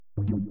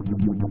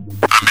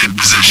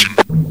Position.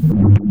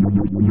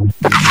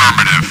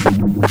 Affirmative.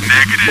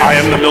 Negative. I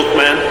am the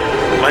milkman.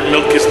 My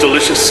milk is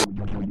delicious.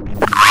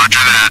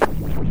 Roger that.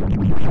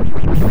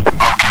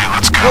 Okay,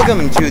 let's go.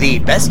 Welcome to the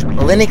Best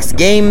Linux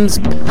Games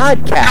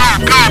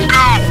Podcast.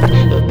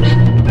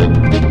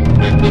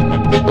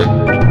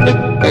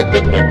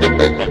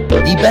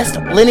 The best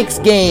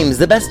Linux games,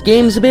 the best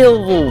games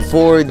available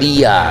for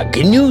the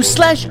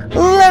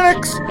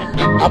GNU/Linux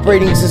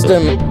operating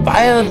system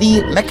via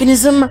the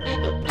mechanism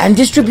and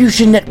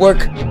distribution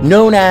network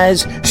known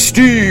as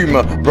Steam,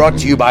 brought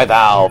to you by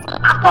Valve.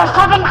 After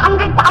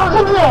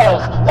 700,000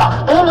 years, yes,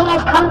 gaming has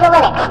come to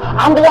Linux,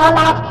 and beyond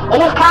that, it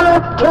has come to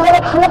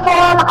Linux in the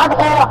form of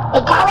an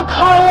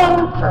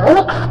egalitarian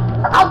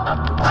Linux-like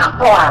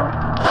platform,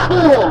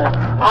 Steam,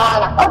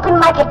 an open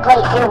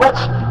marketplace in which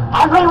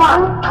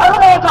everyone, total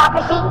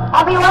meritocracy,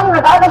 everyone,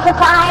 regardless of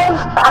size,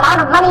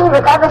 amount of money,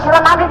 regardless of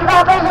amount of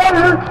developers,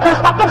 and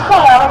prospective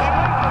sales,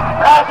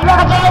 if you have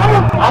a game,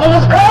 and it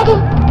is good,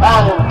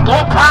 then give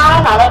it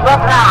time, and it will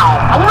thrive,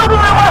 and you will be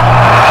rewarded.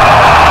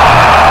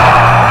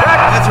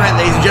 That's right,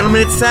 ladies and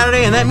gentlemen, it's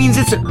Saturday, and that means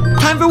it's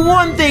time for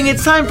one thing.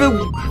 It's time for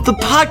the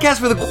podcast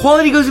where the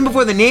quality goes in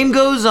before the name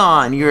goes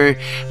on. You're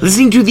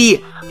listening to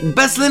the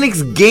Best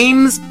Linux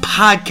Games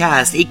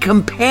Podcast, a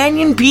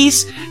companion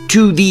piece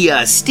to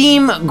the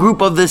Steam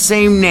group of the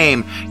same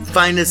name.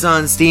 Find us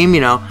on Steam,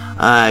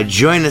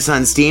 join us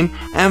on Steam,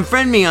 and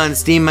friend me on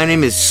Steam. My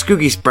name is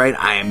Skooky Sprite.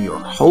 I am your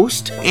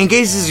host. In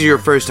case this is your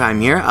first time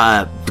here,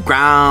 the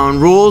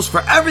ground rules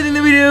for everything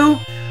that we do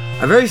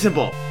are very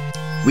simple.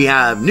 We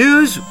have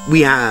news, we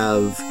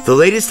have the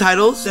latest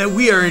titles that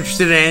we are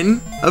interested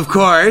in, of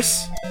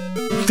course,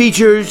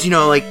 features,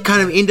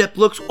 kind of in-depth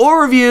looks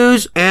or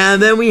reviews,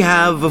 and then we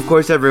have, of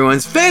course,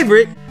 everyone's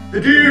favorite,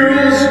 the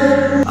deals!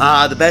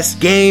 The best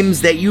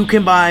games that you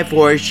can buy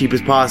for as cheap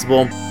as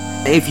possible.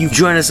 If you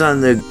join us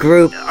on the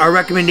group, our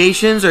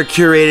recommendations are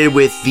curated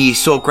with the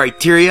sole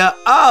criteria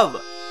of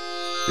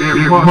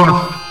it must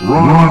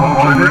run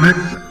on Linux,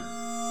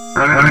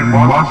 and it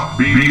must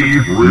be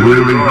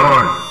really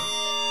good.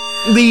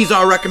 These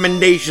are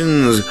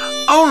recommendations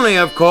only,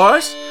 of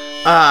course,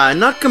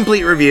 not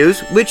complete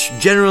reviews, which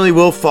generally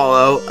will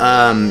follow,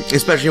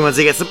 especially once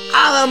they get some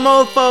other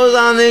mofos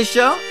on this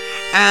show.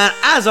 And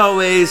as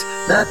always,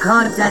 the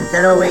content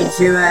that awaits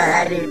you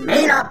ahead, it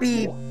may not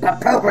be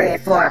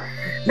appropriate for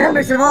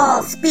members of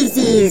all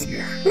species,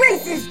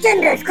 races,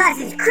 genders,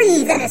 classes,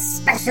 creeds, and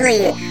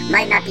especially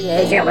might not be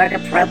age or work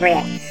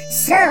appropriate.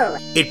 So,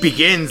 it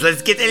begins.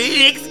 Let's get the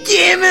Linux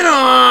gaming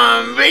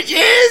on,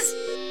 bitches!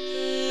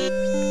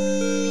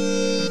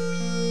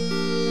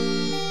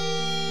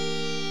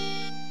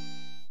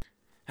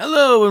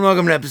 Hello and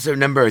welcome to episode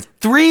number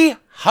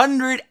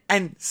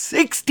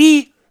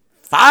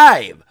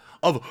 365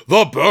 of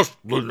the Best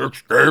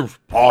Linux Games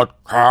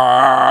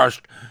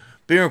Podcast.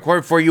 Being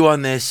recorded for you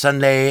on this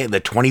Sunday,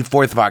 the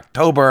 24th of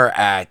October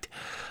at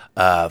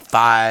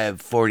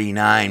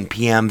 5:49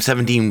 p.m.,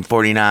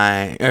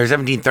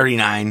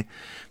 17:39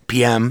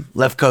 p.m.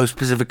 Left Coast,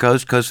 Pacific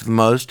Coast, Coast with the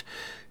most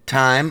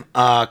time.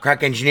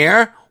 Crack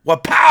Engineer,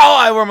 wapow!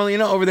 Ivor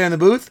Molina over there in the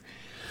booth.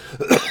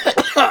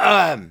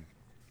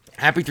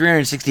 Happy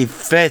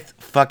 365th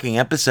fucking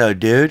episode,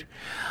 dude.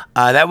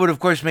 That would, of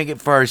course, make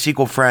it for our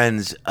sequel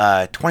friends,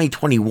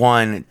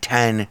 2021,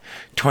 10,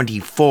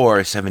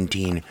 24,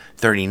 17,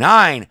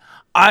 39.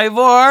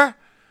 Ivor,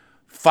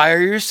 fire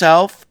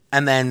yourself,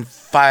 and then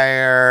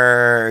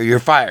you're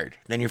fired.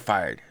 Then you're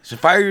fired. So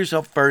fire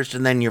yourself first,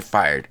 and then you're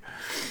fired.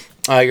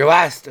 Your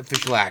last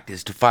official act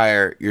is to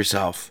fire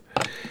yourself.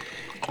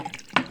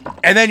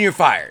 And then you're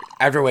fired,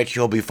 after which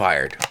you'll be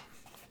fired.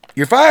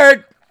 You're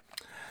fired!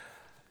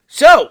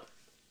 So,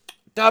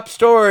 top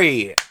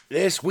story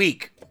this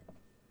week.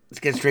 Let's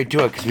get straight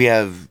to it, because we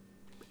have,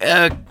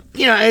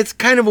 it's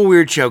kind of a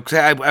weird show, because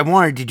I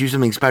wanted to do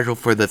something special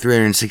for the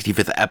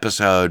 365th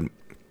episode,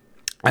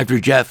 after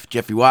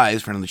Jeffy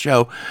Wise, friend of the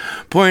show,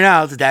 pointed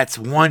out that that's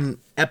one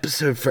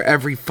episode for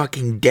every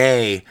fucking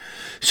day.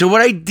 So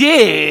what I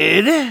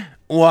did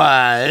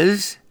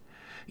was,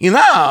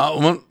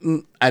 I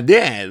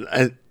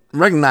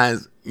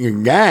recognized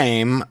your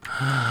game.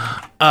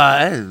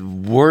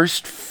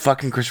 Worst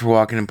fucking Christopher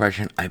Walken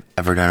impression I've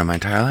ever done in my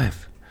entire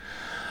life.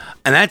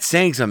 And that's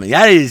saying something.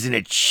 That is an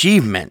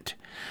achievement.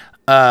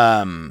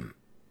 Hang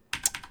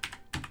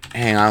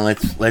on,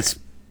 let's.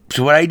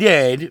 So what I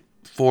did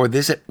for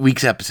this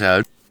week's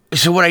episode.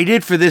 So what I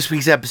did for this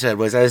week's episode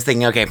was I was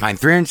thinking, okay, fine,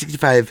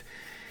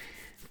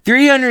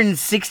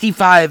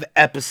 365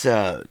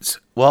 episodes.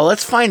 Well,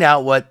 let's find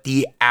out what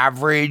the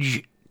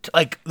average,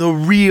 the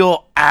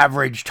real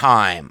average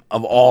time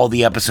of all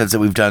the episodes that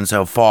we've done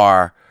so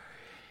far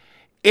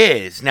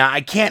is. Now, I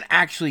can't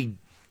actually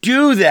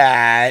do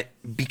that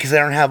because I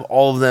don't have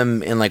all of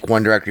them in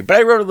one directory, but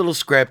I wrote a little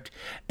script,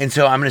 and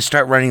so I'm going to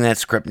start running that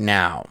script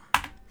now.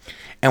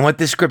 And what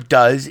this script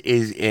does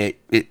is it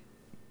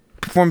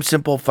performs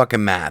simple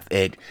fucking math.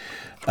 It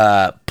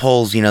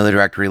pulls, the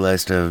directory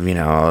list of,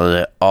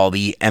 all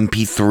the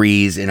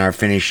MP3s in our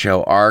finished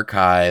show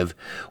archive,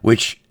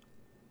 which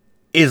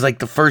is like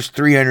the first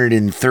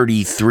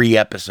 333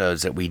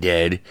 episodes that we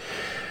did.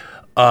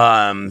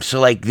 So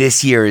like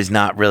this year is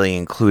not really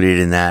included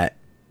in that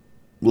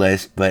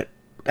list, but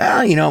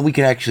we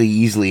could actually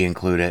easily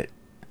include it.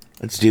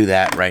 Let's do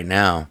that right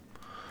now.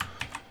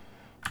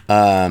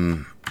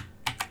 I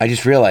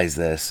just realized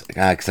this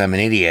because I'm an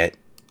idiot.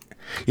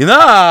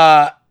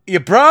 Your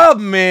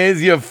problem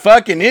is you're a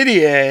fucking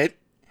idiot.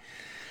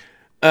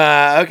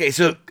 Okay,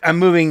 so I'm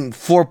moving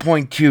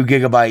 4.2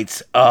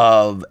 gigabytes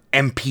of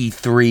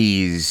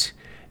MP3s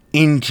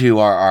into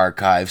our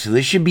archive. So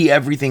this should be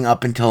everything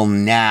up until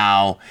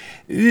now.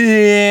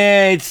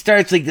 It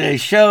starts like the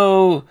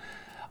show.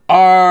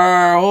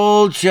 Our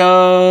old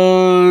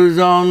shows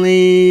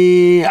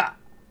only... Oh,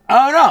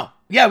 no.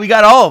 Yeah, we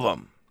got all of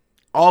them.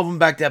 All of them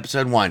back to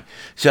episode 1.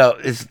 So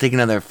it's take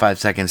another 5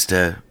 seconds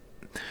to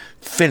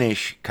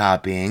finish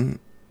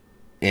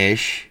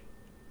copying-ish.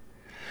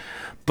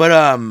 But,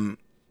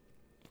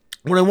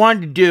 what I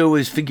wanted to do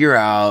was figure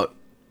out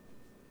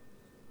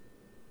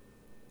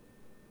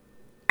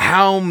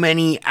how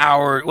many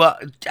hours... Well,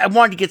 I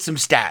wanted to get some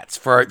stats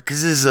for it,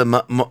 because this is a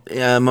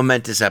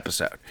momentous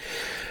episode.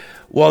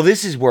 While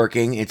this is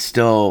working, it's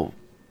still...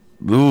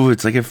 Ooh,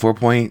 it's like at 4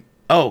 point...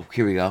 Oh,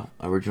 here we go.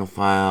 Original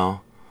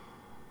file.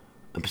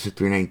 Episode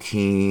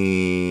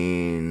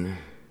 319.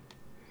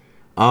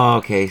 Oh,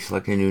 okay.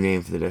 Select a new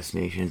name for the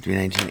destination.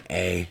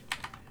 319A.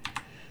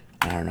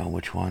 I don't know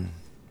which one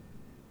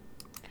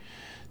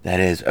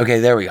that is. Okay,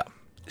 there we go.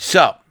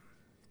 So,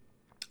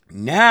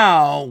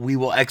 now we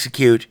will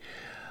execute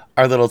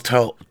our little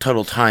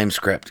total time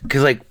script.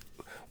 Because, like,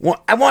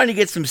 I wanted to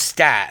get some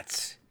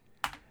stats.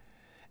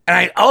 And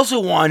I also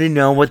wanted to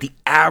know what the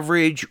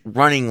average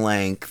running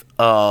length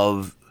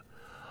of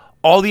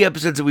all the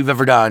episodes that we've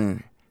ever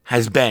done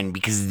has been.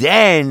 Because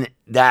then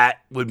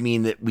that would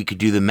mean that we could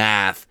do the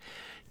math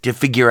to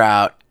figure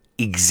out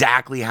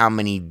exactly how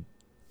many,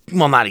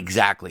 well, not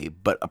exactly,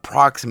 but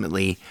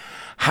approximately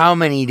how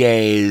many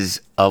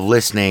days of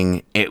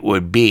listening it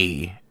would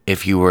be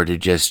if you were to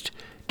just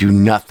do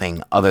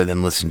nothing other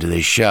than listen to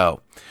this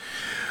show.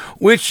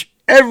 Which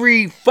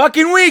every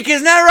fucking week,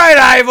 isn't that right,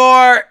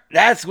 Ivor?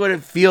 That's what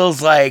it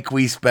feels like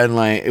we spend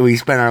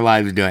our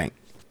lives doing.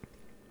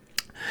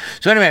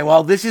 So anyway,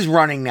 while this is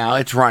running now,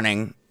 it's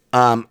running.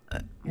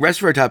 Rest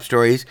of our top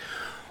stories.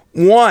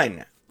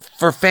 1,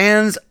 for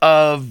fans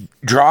of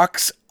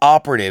Drox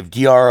Operative,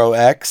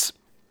 DROX,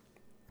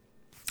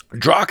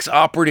 Drox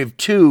Operative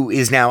 2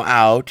 is now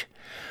out,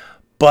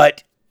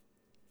 but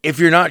if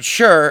you're not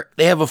sure,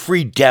 they have a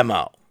free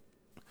demo.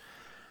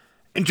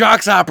 And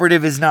Drox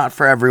Operative is not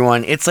for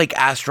everyone. It's like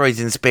Asteroids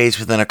in Space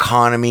with an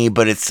economy,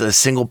 but it's a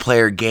single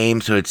player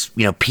game, so it's,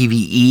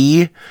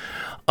 PvE.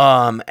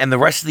 And the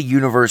rest of the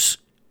universe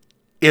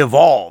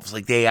evolves.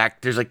 Like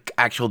there's like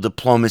actual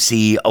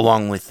diplomacy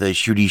along with the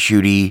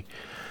shooty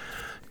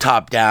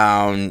top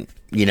down,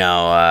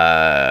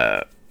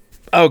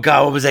 oh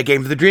god, what was that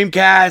game for the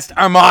Dreamcast?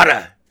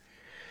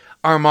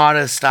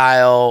 Armada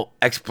style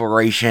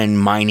exploration,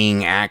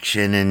 mining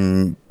action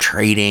and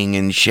trading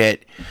and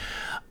shit.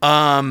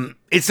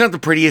 It's not the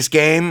prettiest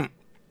game,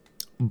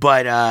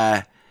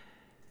 but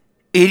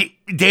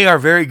they are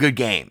very good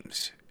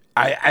games.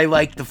 I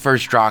like the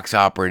first Drox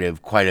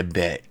Operative quite a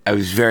bit. I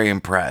was very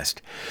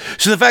impressed.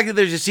 So the fact that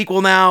there's a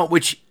sequel now,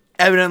 which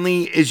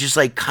evidently is just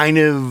like kind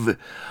of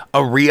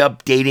a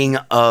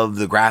re-updating of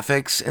the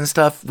graphics and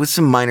stuff with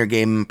some minor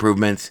game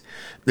improvements.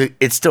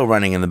 It's still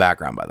running in the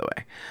background, by the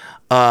way.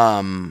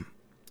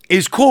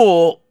 Is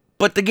cool,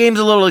 but the game's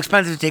a little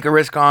expensive to take a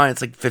risk on.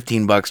 It's like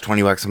 $15,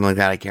 $20, something like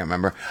that. I can't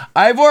remember.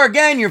 Ivor,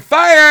 again, you're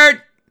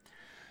fired!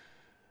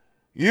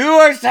 You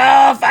are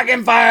so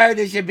fucking fired.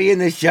 This should be in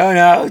the show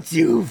notes,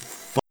 you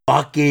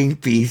fucking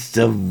piece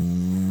of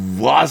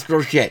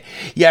wastrel shit.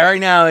 Yeah,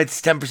 right now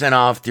it's 10%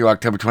 off through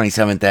October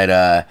 27th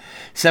at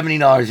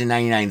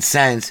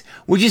 $70.99,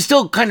 which is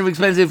still kind of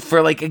expensive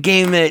for like a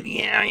game that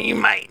you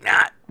might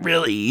not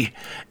really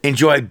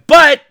enjoy.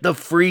 But the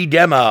free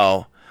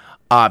demo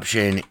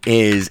option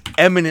is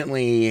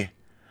eminently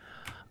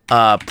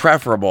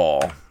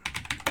preferable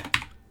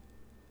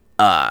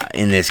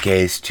in this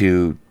case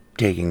to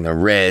taking the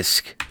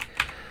risk.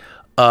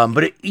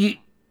 But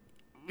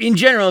in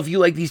general, if you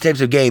like these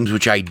types of games,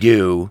 which I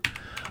do,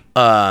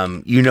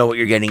 you know what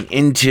you're getting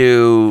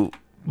into.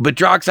 But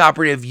Drox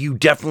Operative,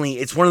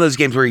 it's one of those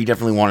games where you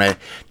definitely want to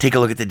take a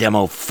look at the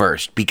demo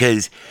first,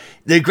 because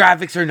the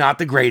graphics are not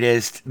the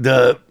greatest.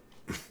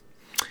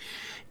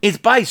 It's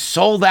by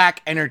Solvac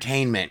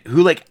Entertainment,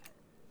 who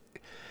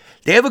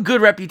they have a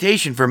good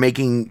reputation for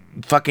making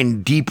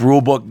fucking deep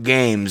rulebook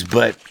games,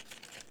 but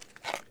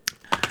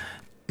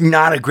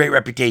not a great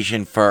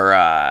reputation for,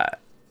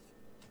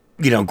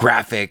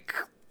 graphic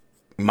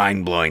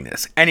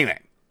mind-blowingness. Anyway,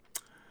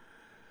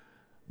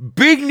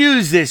 big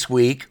news this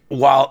week.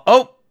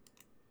 Oh,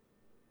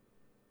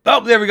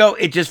 there we go.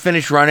 It just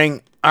finished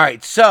running. All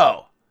right,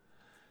 so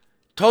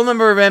total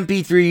number of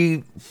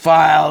MP3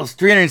 files,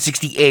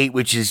 368,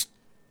 which is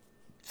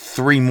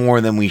 4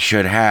 more than we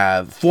should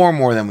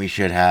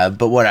have,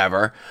 but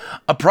whatever.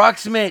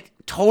 Approximate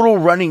total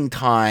running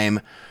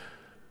time,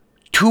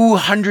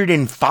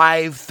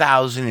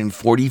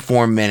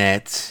 205,044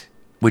 minutes,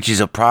 which is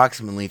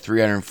approximately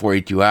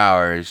 342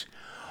 hours,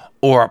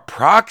 or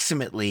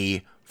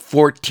approximately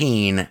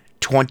 14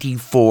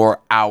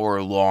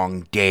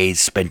 24-hour-long days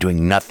spent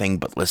doing nothing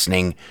but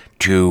listening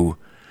to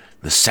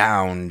the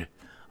sound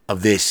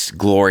of this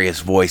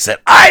glorious voice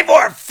that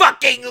Ivor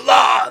fucking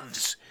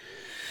loves.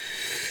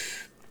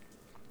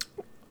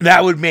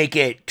 That would make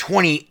it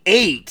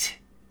 28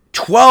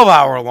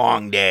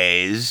 12-hour-long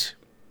days,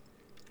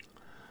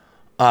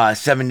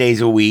 7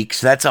 days a week.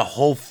 So that's a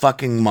whole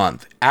fucking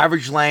month.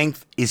 Average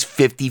length is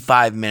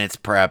 55 minutes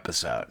per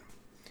episode.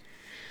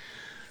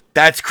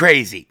 That's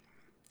crazy.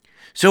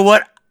 So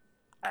what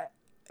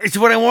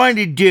I wanted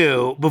to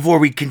do before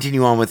we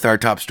continue on with our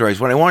top stories,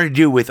 what I wanted to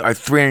do with our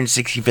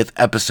 365th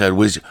episode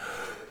was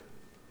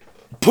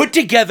put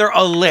together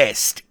a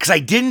list, because I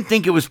didn't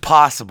think it was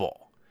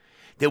possible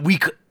that we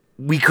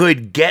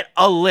could get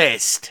a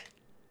list.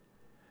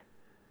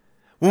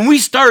 When we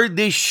started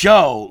this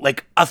show,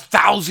 like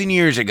 1,000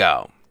 years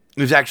ago,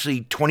 it was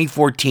actually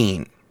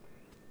 2014.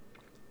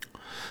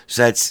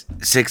 So that's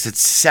 6,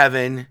 it's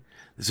 7.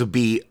 This will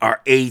be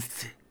our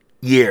 8th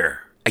year.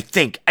 I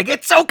think. I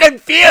get so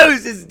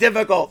confused. It's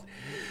difficult.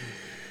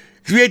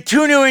 We had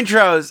 2 new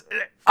intros.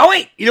 Oh,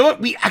 wait. You know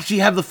what? We actually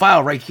have the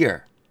file right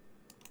here.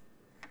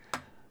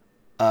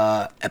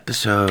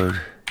 Episode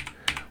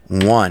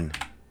 1.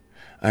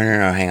 Oh,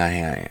 no. Hang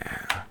on.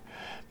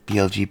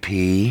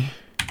 BLGP.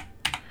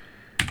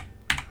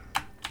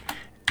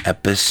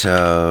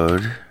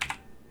 Episode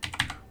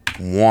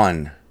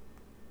 1.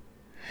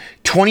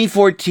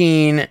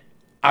 2014,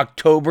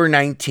 October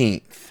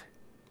 19th.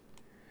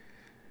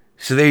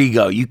 So there you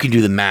go. You can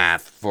do the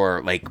math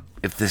for, like,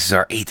 if this is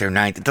our 8th or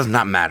 9th. It does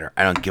not matter.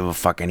 I don't give a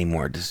fuck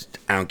anymore.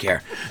 I don't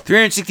care.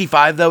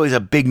 365, though, is a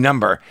big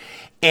number.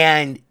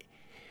 And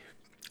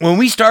when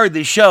we started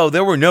this show,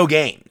 there were no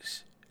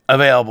games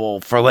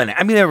available for Linux.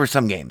 I mean, there were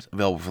some games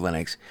available for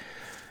Linux.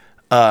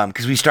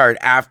 Because we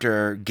started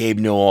after Gabe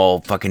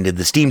Newell fucking did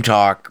the Steam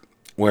Talk,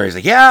 where he's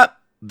like, yeah,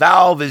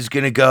 Valve is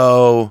going to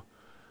go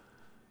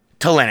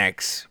to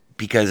Linux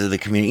because of the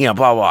community,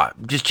 blah, blah.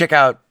 Just check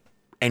out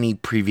any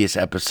previous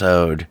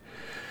episode.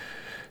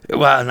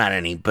 Well, not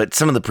any, but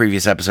some of the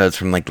previous episodes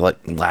from like the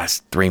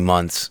last 3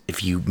 months,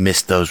 if you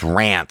missed those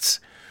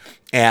rants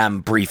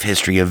and brief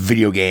history of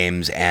video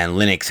games and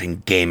Linux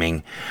and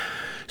gaming.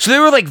 So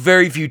there were like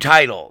very few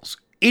titles.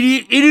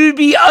 It would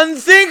be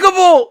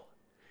unthinkable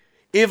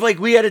if like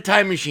we had a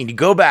time machine to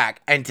go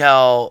back and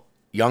tell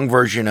young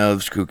version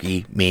of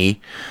Skooky,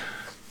 me,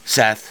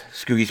 Seth,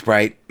 Skooky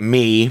Sprite,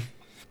 me,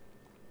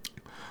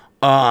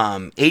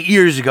 8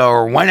 years ago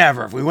or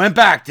whenever, if we went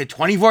back to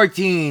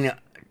 2014,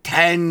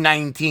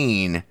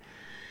 10/19,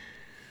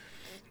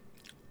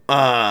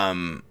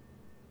 and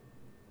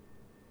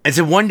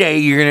so one day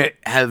you're gonna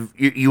have,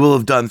 you will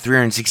have done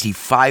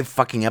 365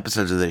 fucking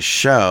episodes of this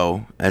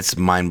show. That's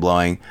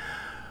mind-blowing.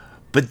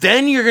 But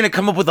then you're gonna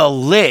come up with a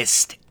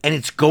list, and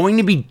it's going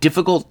to be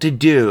difficult to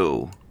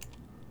do,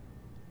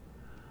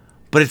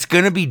 but it's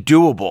gonna be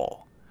doable,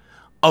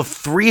 of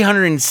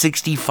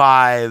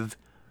 365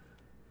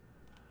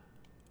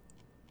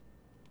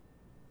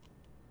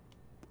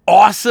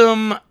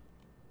 awesome.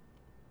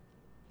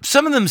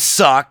 Some of them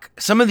suck.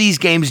 Some of these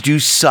games do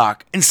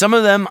suck. And some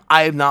of them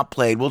I have not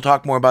played. We'll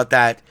talk more about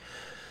that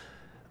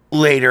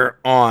later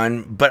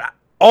on. But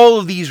all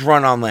of these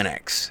run on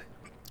Linux.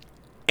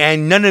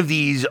 And none of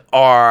these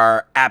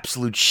are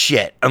absolute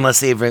shit.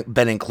 Unless they've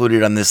been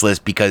included on this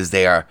list because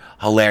they are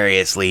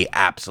hilariously,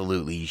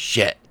 absolutely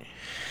shit.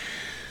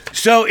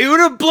 So it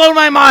would have blown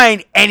my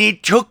mind. And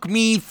it took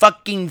me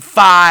fucking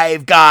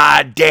 5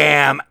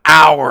 goddamn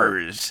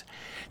hours.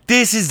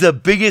 This is the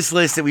biggest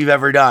list that we've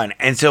ever done.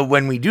 And so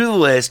when we do the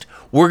list,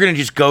 we're going to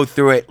just go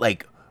through it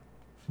like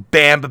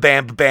bam,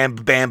 bam, bam,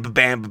 bam,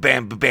 bam,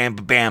 bam, bam,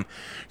 bam.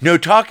 No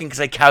talking, because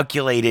I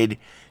calculated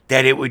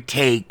that it would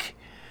take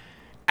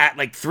at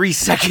like 3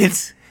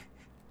 seconds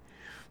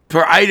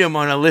per item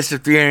on a list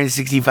of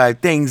 365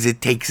 things. It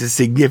takes a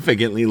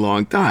significantly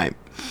long time.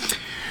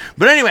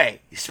 But anyway,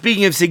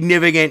 speaking of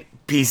significant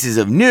pieces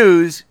of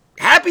news,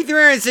 happy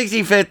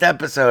 365th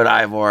episode,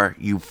 Ivor.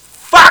 You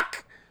fuck!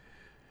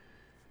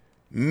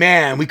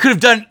 Man, we could have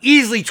done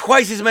easily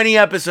twice as many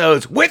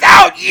episodes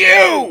without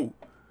you!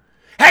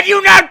 Had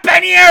you not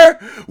been here,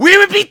 we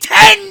would be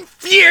 10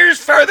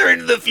 years further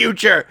into the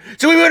future.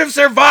 So we would have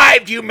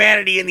survived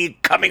humanity in the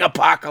coming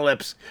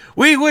apocalypse.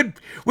 We'd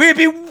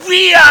be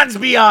eons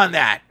beyond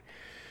that.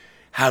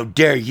 How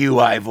dare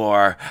you,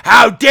 Ivor?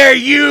 How dare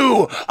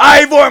you,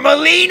 Ivor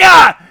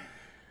Molina?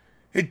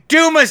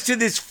 Doom us to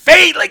this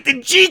fate like the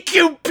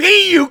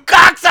GQP, you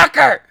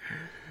cocksucker!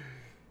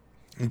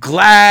 I'm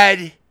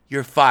glad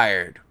you're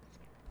fired.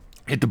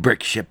 Hit the brick,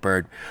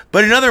 shitbird.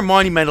 But another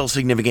monumental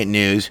significant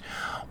news.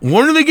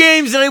 One of the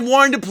games that I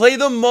wanted to play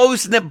the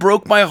most and that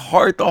broke my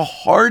heart the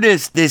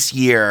hardest this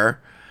year,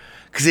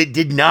 because it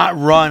did not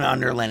run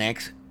under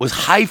Linux, was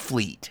Hive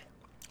Fleet.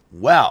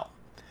 Well,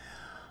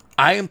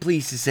 I am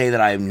pleased to say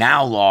that I have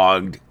now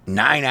logged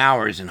 9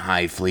 hours in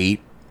Hive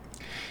Fleet,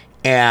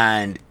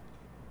 and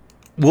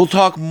we'll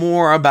talk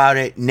more about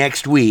it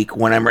next week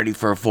when I'm ready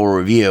for a full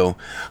review.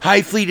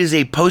 Hive Fleet is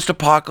a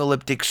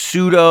post-apocalyptic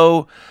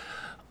pseudo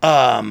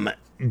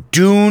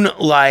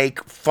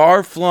Dune-like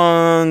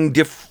far-flung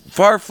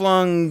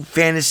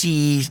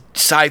fantasy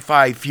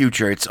sci-fi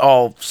future. It's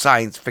all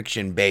science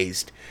fiction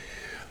based.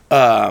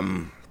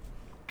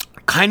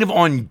 Kind of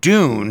on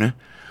Dune,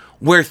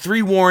 where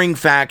three warring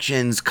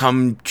factions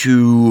come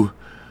to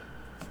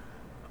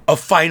a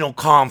final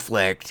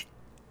conflict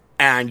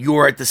and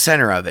you're at the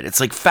center of it. It's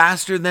like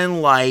Faster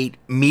Than Light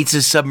meets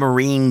a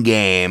submarine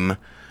game,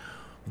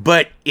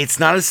 but it's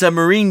not a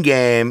submarine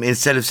game.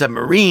 Instead of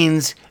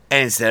submarines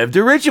and instead of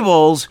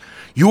dirigibles,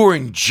 you're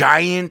in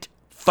giant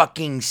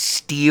fucking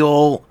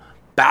steel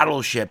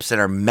battleships that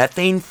are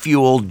methane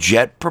fueled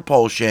jet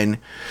propulsion.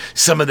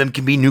 Some of them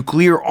can be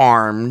nuclear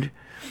armed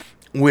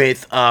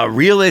with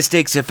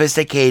realistic,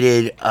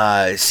 sophisticated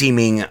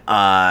seeming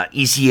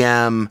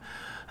ECM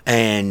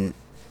and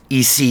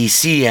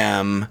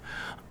ECCM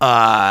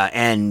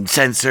and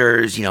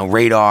sensors, you know,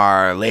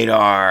 radar,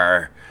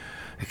 LiDAR,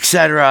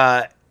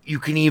 etc. You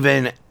can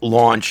even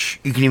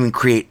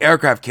create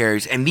aircraft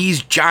carriers, and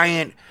these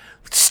giant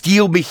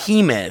steel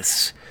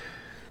behemoths,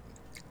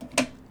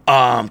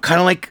 kind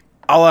of like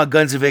a la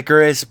Guns of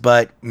Icarus,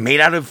 but made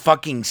out of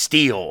fucking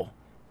steel,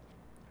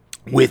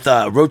 with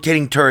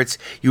rotating turrets.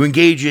 You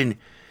engage in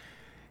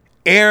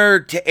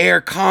air-to-air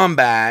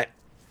combat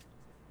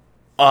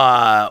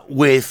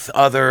with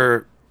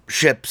other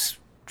ships,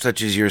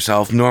 such as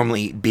yourself,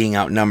 normally being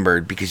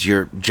outnumbered because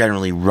you're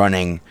generally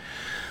running.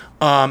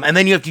 And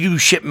then you have to do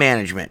ship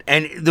management.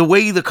 And the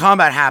way the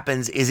combat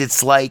happens is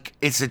it's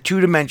a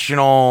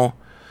two-dimensional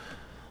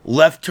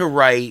left to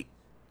right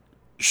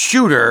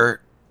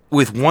shooter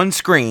with one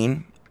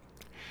screen,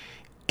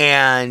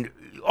 and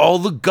all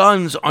the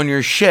guns on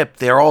your ship,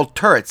 they're all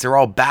turrets, they're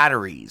all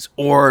batteries,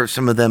 or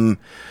some of them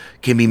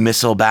can be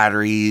missile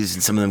batteries,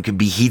 and some of them can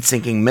be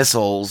heat-sinking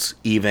missiles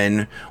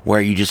even,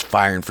 where you just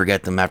fire and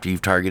forget them after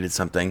you've targeted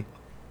something.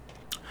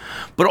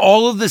 But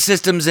all of the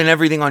systems and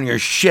everything on your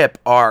ship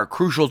are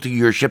crucial to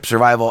your ship's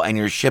survival, and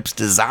your ship's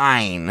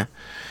design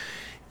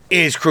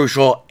is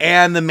crucial,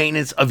 and the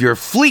maintenance of your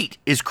fleet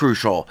is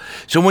crucial.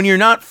 So when you're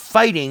not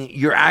fighting,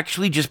 you're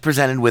actually just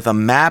presented with a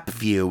map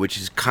view, which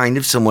is kind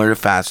of similar to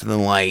Faster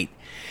Than Light.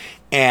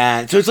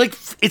 And so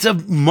it's a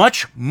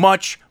much,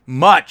 much,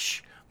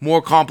 much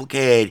more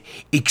complicated,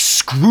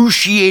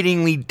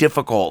 excruciatingly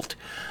difficult,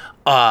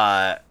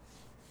 nightmare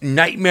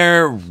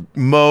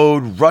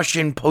mode,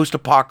 Russian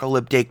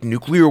post-apocalyptic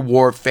nuclear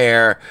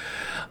warfare,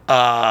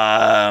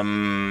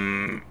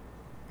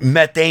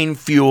 methane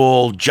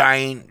fuel,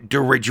 giant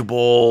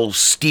dirigible,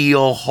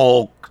 steel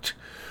hulked,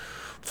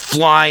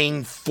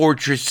 flying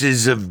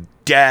fortresses of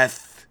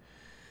death,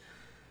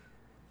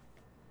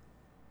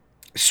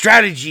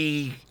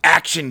 strategy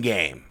action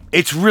game.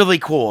 It's really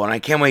cool, and I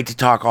can't wait to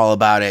talk all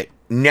about it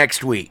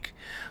next week.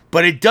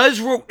 But it does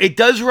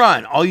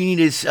run. All you need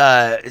is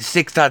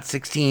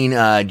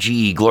 6.16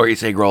 GE,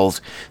 Glorious Egg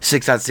Rolls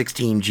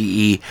 6.16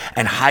 GE,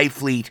 and Hive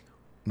Fleet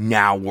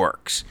now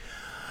works.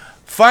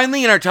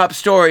 Finally, in our top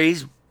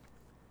stories,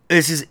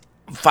 this is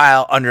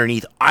file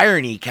underneath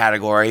irony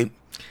category,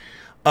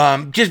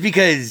 just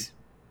because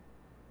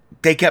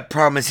they kept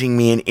promising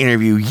me an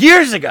interview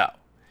years ago.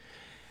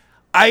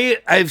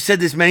 I've said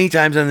this many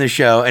times on the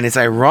show, and it's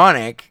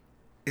ironic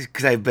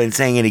because I've been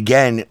saying it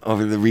again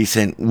over the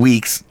recent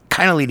weeks,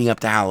 kind of leading up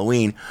to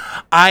Halloween.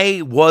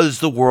 I was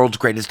the world's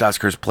greatest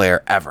Duskers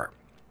player ever.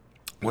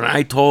 When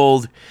I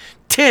told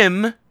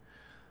Tim,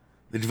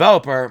 the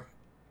developer,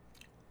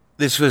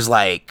 this was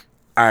like,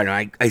 I don't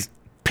know, I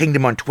pinged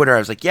him on Twitter. I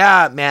was like,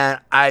 yeah, man,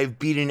 I've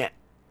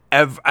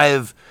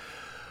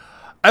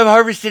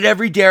harvested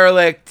every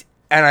derelict,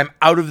 and I'm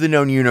out of the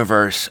known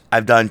universe.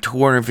 I've done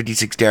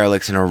 256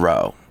 derelicts in a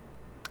row.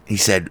 He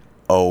said,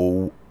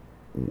 oh,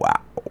 wow.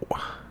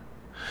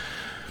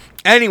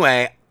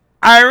 Anyway,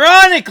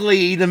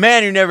 ironically, the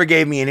man who never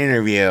gave me an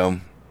interview,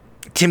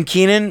 Tim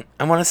Keenan,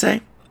 I want to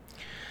say,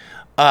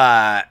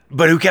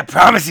 but who kept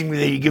promising me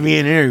that he'd give me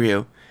an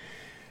interview,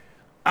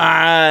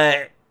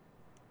 now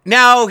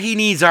he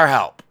needs our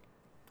help.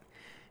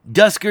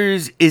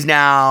 Duskers is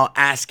now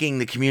asking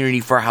the community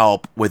for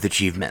help with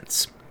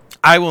achievements.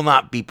 I will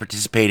not be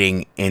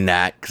participating in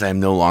that because I'm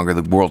no longer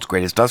the world's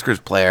greatest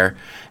Duskers player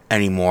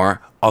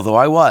anymore, although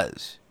I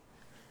was.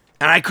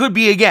 And I could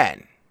be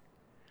again.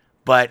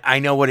 But I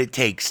know what it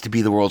takes to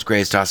be the world's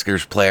greatest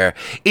Duskers player.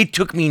 It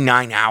took me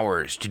 9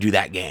 hours to do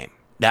that game,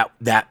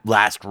 that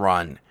last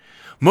run,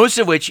 most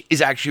of which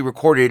is actually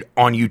recorded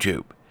on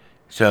YouTube.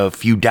 So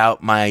if you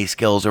doubt my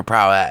skills or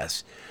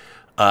prowess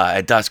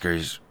at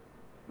Duskers,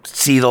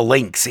 see the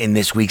links in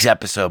this week's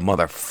episode,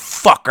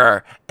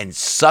 motherfucker, and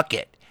suck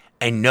it.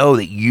 And know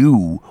that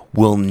you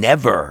will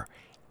never,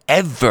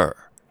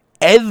 ever,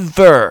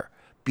 ever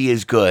be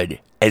as good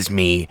as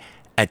me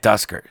at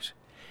Duskers.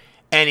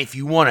 And if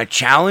you want to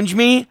challenge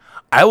me,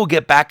 I will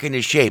get back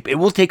into shape. It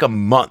will take a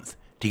month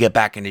to get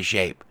back into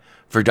shape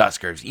for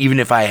Duskers, even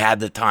if I had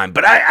the time.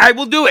 But I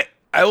will do it.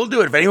 I will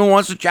do it. If anyone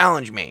wants to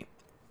challenge me,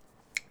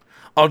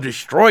 I'll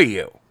destroy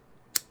you.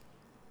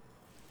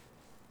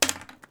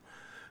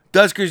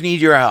 Duskers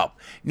need your help.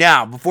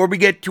 Now, before we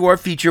get to our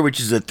feature, which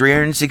is the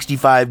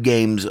 365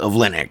 games of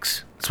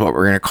Linux, that's what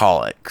we're going to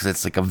call it, because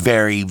it's like a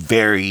very,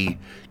 very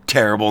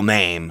terrible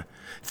name.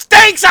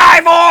 Thanks,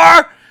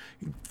 Ivor!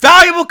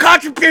 Valuable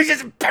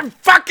contributions.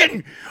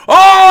 Fucking,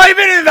 oh,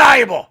 even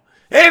invaluable.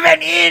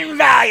 Even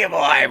invaluable,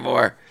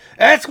 Ivor.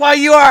 That's why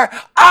you are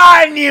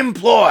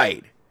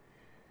unemployed.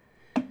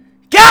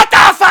 Get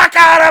the fuck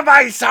out of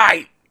my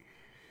sight!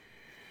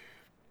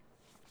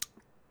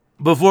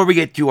 Before we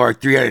get to our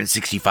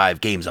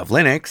 365 games of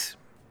Linux,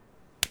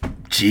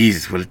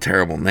 jeez, what a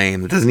terrible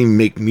name. It doesn't even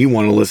make me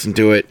want to listen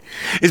to it.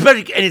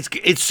 Especially, and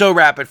it's so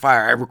rapid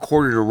fire. I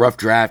recorded a rough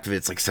draft of it.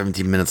 It's like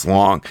 17 minutes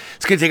long.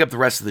 It's going to take up the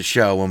rest of the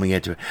show when we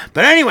get to it.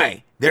 But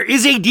anyway, there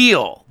is a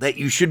deal that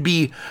you should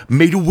be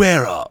made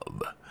aware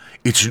of.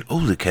 It's an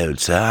older code,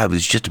 sir. I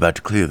was just about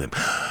to clear them.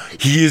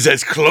 He is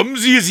as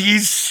clumsy as he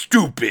is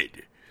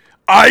stupid.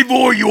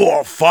 Ivor, you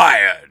are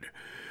fired.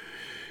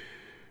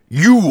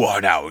 You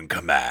are now in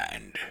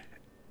command,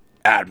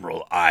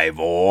 Admiral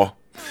Ivor.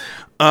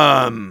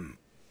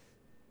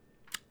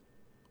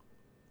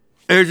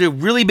 There's a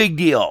really big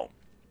deal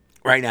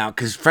right now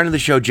because friend of the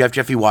show,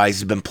 Jeffy Wise,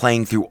 has been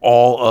playing through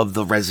all of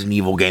the Resident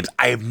Evil games.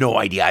 I have no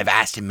idea. I've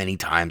asked him many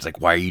times, like,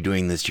 why are you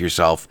doing this to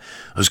yourself?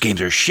 Those games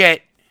are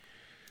shit.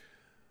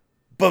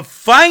 But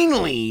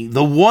finally,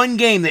 the one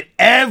game that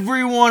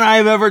everyone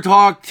I've ever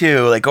talked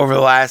to, like over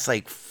the last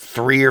like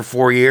 3 or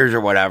 4 years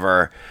or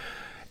whatever,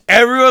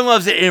 everyone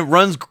loves it. And it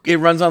runs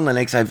on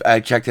Linux. I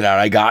checked it out.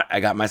 I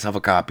got myself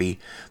a copy.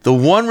 The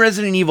one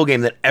Resident Evil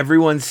game that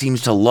everyone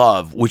seems to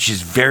love, which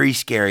is very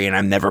scary and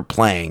I'm never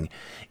playing,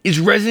 is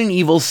Resident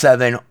Evil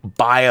 7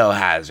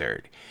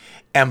 Biohazard.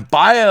 And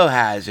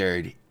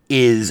Biohazard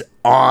is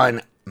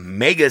on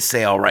mega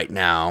sale right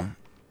now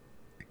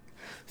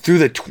through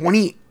the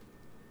 28th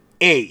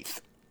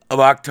of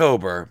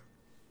October.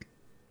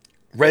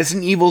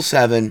 Resident Evil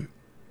 7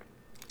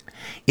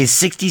 is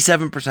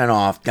 67%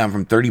 off, down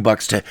from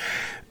 $30 to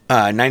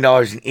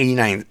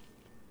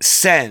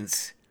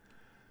 $9.89.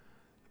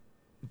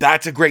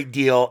 That's a great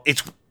deal.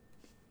 It's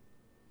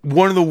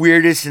one of the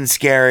weirdest and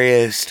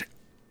scariest,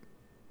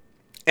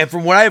 and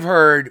from what I've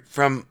heard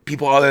from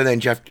people other than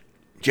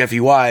Jeffy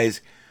Wise,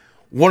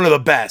 one of the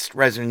best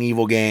Resident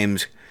Evil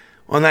games.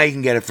 Well, now you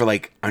can get it for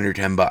like under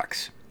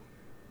 $10.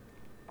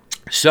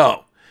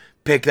 So,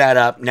 pick that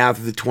up now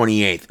through the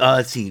 28th.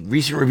 Let's see.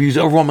 Recent reviews,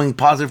 overwhelmingly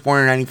positive,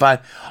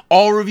 495.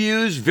 All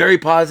reviews, very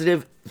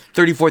positive,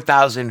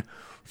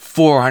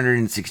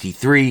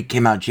 34,463.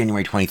 Came out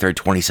January 23rd,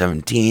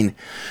 2017.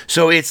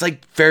 So it's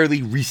like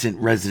fairly recent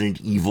Resident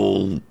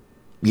Evil,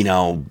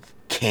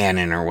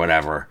 canon or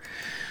whatever.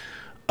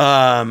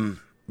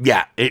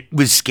 Yeah, it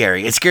was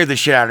scary. It scared the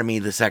shit out of me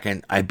the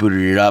second I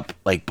booted it up,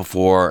 like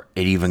before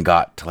it even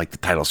got to like the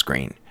title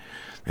screen.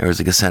 There was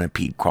like a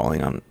centipede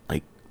crawling on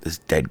like this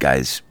dead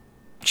guy's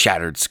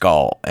shattered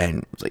skull, and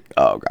it was like,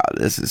 oh god,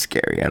 this is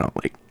scary. I don't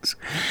like this.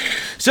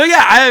 So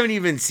yeah, I haven't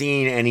even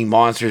seen any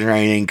monsters or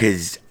anything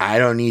because I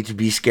don't need to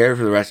be scared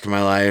for the rest of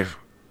my life.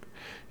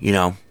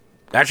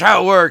 That's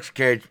how it works,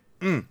 kids.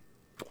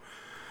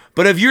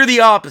 But if you're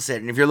the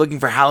opposite, and if you're looking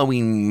for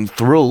Halloween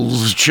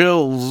thrills,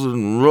 chills,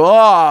 and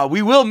raw,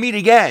 we will meet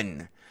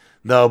again,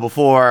 though,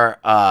 before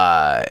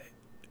the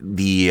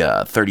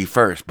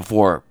 31st,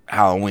 before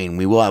Halloween.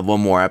 We will have one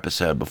more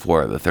episode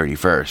before the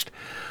 31st.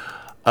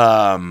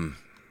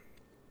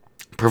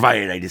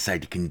 Provided I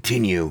decide to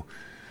continue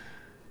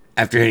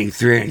after hitting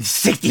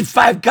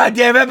 365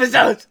 goddamn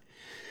episodes.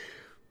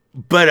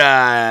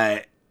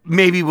 But,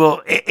 maybe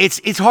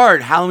it's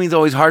hard. Halloween's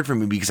always hard for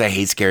me because I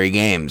hate scary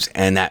games.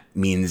 And that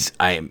means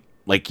I am,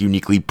 like,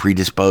 uniquely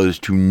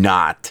predisposed to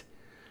not.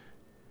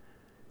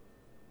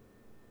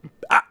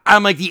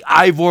 I'm like the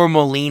Ivor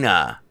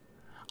Molina.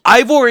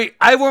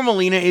 Ivor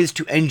Molina is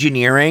to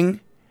engineering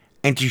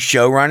and to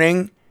show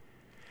running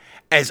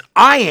as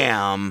I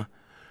am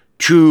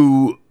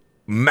to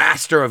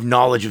master of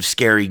knowledge of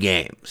scary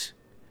games.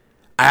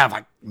 I have,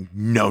 like,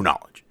 no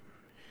knowledge.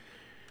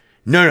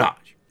 No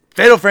knowledge.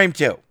 Fatal Frame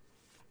 2.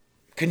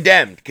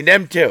 Condemned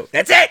 2.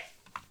 That's it.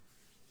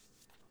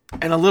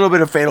 And a little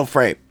bit of Fatal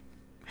Frame.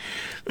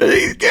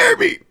 They scare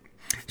me.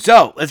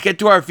 So, let's get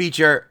to our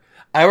feature.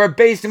 We're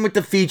basing with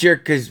the feature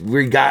because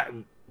we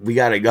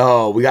gotta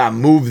go. We gotta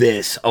move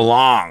this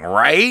along,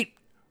 right?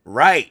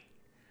 Right.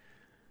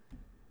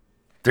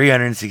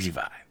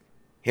 365.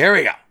 Here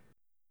we go.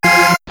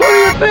 What do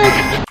you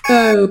think?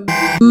 Oh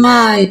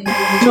my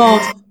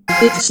god.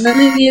 It's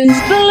Valivians.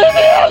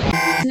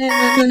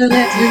 Never gonna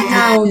let you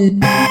down.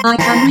 I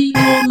can read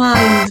your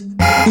mind.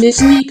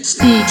 This week's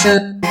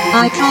feature.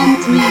 I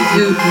can't read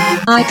you.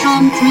 I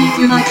can't read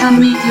you. I can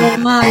read your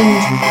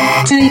mind.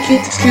 Take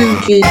it,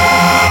 Kooky.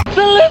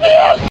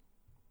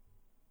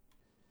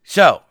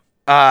 So,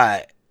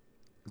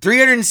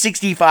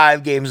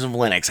 365 games of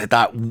Linux. I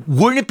thought,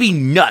 wouldn't it be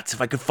nuts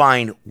if I could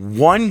find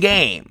one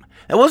game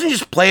that wasn't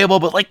just playable,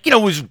 but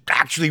was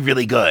actually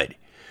really good?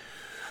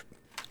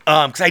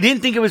 Because I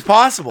didn't think it was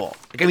possible.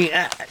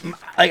 I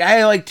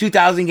had like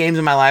 2,000 games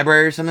in my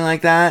library or something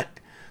like that,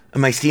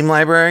 in my Steam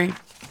library.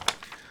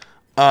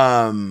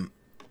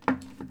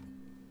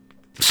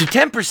 So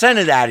 10%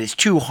 of that is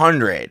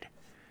 200.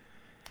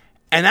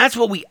 And that's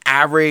what we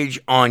average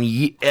on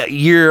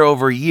year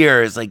over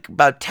year, is like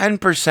about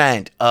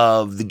 10%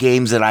 of the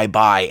games that I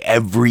buy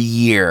every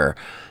year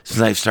since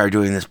I've started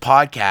doing this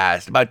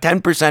podcast. About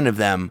 10% of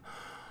them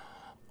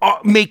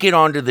make it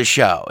onto the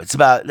show. It's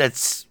about,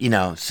 that's, you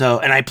know, so,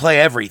 and I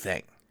play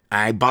everything.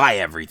 I buy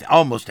everything,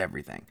 almost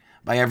everything.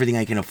 Buy everything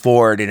I can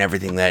afford and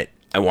everything that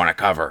I want to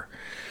cover.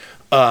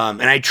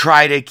 And I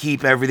try to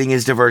keep everything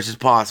as diverse as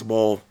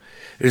possible.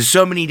 There's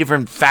so many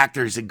different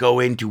factors that go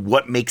into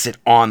what makes it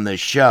on the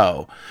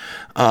show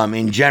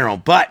in general.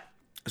 But,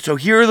 so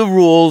here are the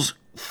rules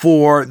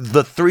for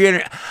the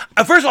 300.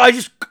 First of all,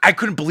 I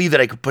couldn't believe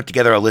that I could put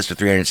together a list of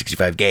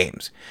 365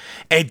 games.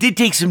 And it did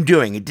take some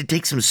doing. It did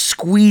take some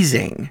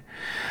squeezing.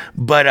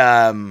 But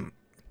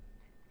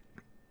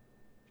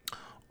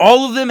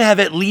all of them have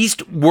at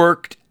least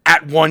worked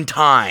at one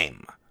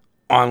time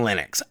on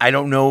Linux. I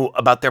don't know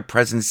about their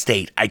present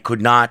state. I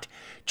could not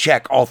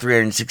check all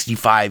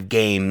 365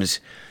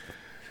 games,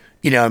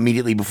 you know,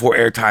 immediately before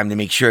airtime to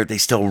make sure that they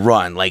still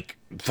run. Like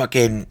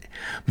fucking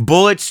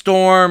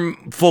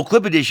Bulletstorm Full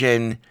Clip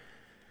Edition,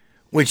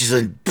 which is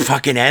a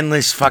fucking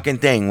endless fucking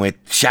thing with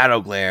Shadow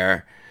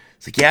Glare.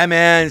 It's like, yeah,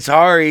 man,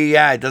 sorry.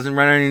 Yeah, it doesn't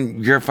run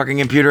on your fucking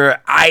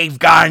computer. I've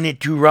gotten it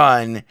to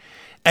run.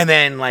 And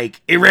then,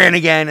 like, it ran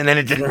again, and then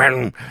it didn't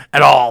run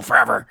at all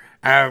forever.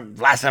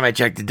 Last time I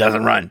checked, it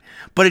doesn't run.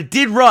 But it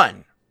did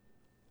run.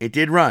 It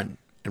did run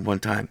at one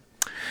time.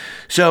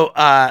 So,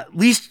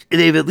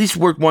 they've at least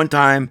worked one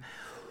time.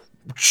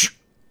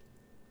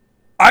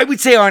 I would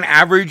say on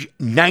average,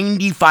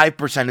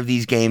 95% of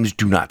these games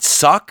do not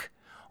suck.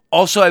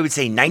 Also, I would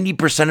say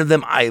 90% of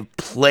them I've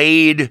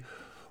played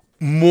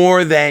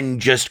more than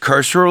just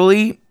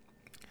cursorily.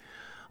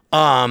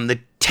 The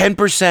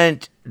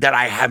 10% that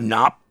I have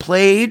not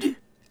played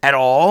at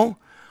all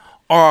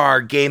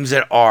are games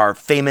that are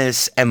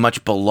famous and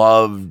much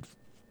beloved,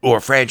 or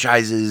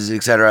franchises,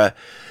 etc.,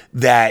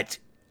 that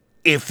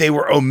if they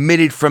were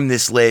omitted from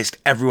this list,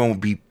 everyone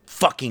would be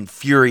fucking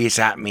furious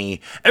at me.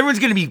 Everyone's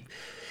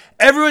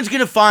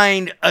gonna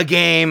find a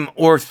game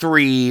or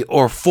 3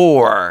 or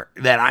 4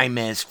 that I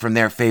missed from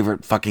their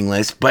favorite fucking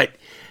list, but,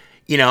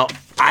 you know,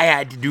 I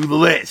had to do the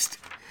list.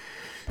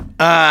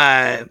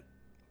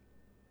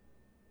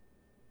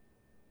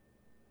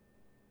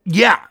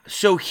 Yeah,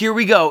 so here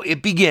we go.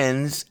 It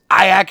begins.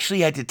 I actually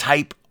had to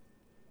type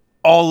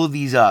all of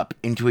these up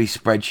into a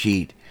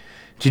spreadsheet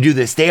to do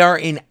this. They are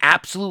in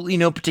absolutely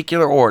no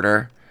particular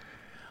order.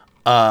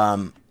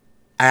 I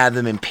have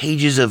them in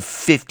pages of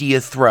 50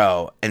 a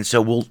throw, and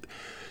so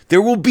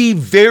there will be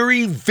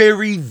very,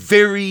 very,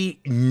 very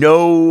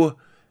no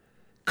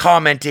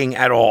commenting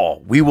at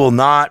all. We will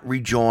not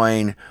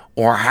rejoin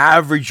or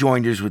have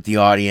rejoinders with the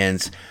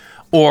audience,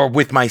 or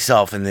with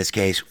myself in this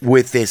case,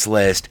 with this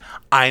list.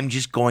 I'm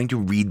just going to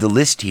read the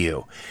list to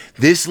you.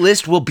 This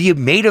list will be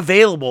made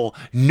available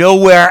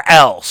nowhere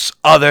else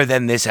other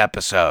than this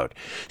episode.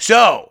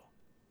 So,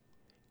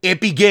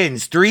 it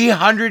begins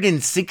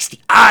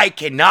 360. I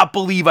cannot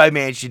believe I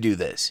managed to do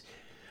this.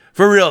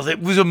 For real,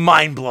 it was a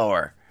mind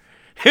blower.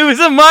 It was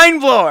a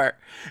mind blower.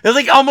 It's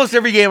like almost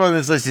every game on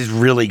this list is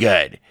really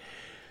good.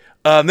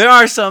 There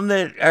are some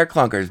that are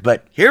clunkers,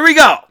 but here we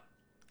go.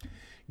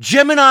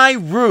 Gemini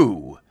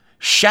Rue,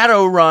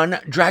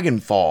 Shadowrun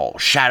Dragonfall,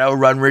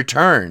 Shadowrun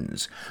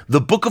Returns,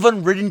 The Book of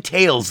Unwritten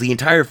Tales, the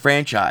entire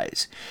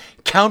franchise,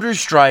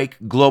 Counter-Strike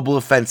Global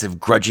Offensive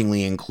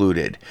grudgingly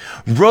included,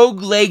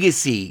 Rogue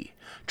Legacy,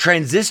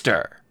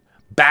 Transistor,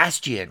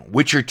 Bastion,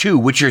 Witcher 2,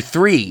 Witcher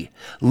 3,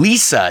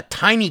 Lisa,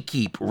 Tiny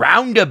Keep,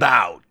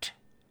 Roundabout,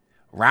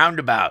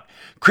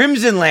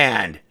 Crimson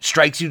Land,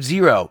 Strike Suit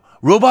Zero,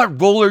 Robot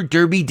Roller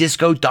Derby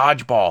Disco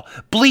Dodgeball,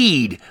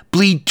 Bleed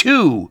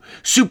 2,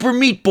 Super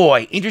Meat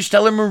Boy,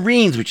 Interstellar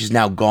Marines, which is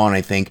now gone,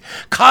 I think,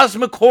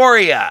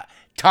 Cosmocoria,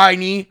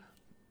 Tiny,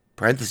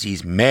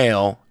 parentheses,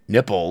 male,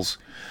 nipples,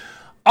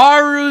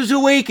 Aru's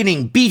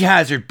Awakening, Beat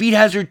Hazard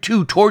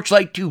 2,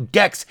 Torchlight 2,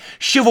 Dex,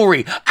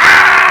 Chivalry,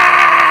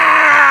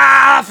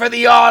 for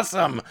the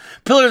awesome,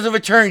 Pillars of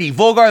Eternity,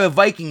 Volgar the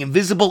Viking,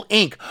 Invisible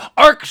Ink,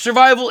 Ark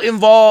Survival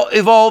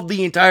Evolved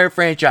the entire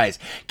franchise,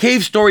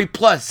 Cave Story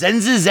Plus,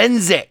 Zenza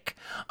Zenzik,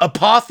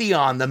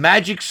 Apotheon, The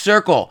Magic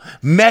Circle,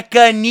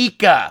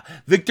 Mechanica,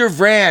 Victor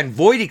Vran,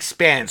 Void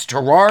Expanse,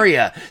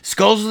 Terraria,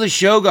 Skulls of the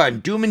Shogun,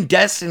 Doom and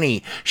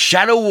Destiny,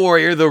 Shadow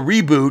Warrior, the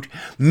reboot,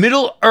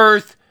 Middle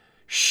Earth,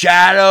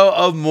 Shadow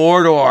of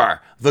Mordor,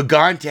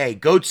 Vagante,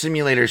 Goat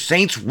Simulator,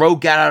 Saints Row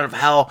Get Out of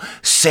Hell,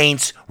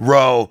 Saints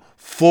Row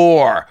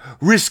 4,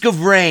 Risk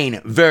of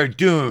Rain,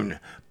 Verdun,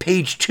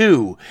 Page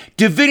 2,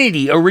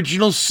 Divinity,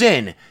 Original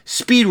Sin,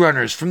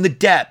 Speedrunners from the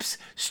Depths,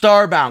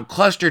 Starbound,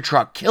 Cluster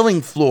Truck,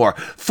 Killing Floor,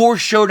 Force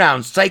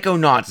Showdown,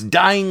 Psychonauts,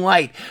 Dying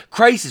Light,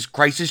 Crisis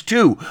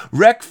 2,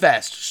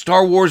 Wreckfest,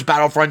 Star Wars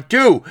Battlefront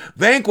 2,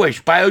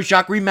 Vanquish,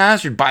 Bioshock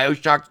Remastered,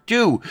 Bioshock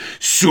 2,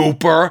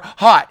 Super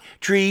Hot,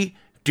 Tree,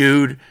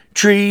 Dude,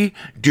 Tree,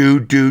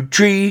 Dude,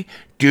 Tree,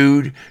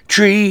 dude,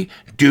 tree,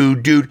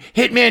 dude.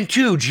 Hitman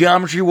 2,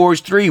 Geometry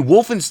Wars 3,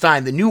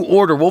 Wolfenstein, The New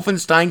Order,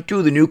 Wolfenstein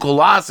 2, The New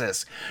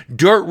Colossus,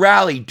 Dirt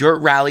Rally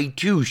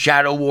 2,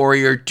 Shadow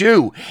Warrior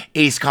 2,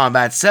 Ace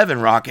Combat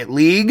 7, Rocket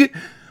League,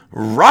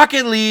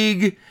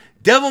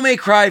 Devil May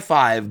Cry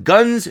 5,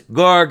 Guns,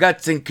 Gore,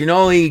 Guts, and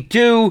Cannoli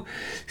 2,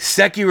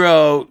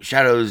 Sekiro,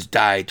 Shadows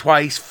Die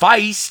Twice,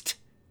 Feist,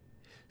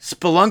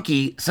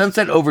 Spelunky,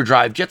 Sunset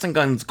Overdrive, Jets and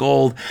Guns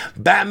Gold,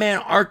 Batman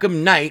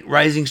Arkham Knight,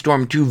 Rising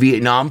Storm 2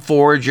 Vietnam,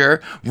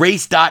 Forager,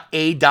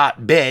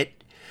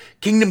 Race.A.bit,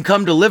 Kingdom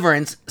Come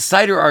Deliverance,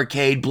 Cider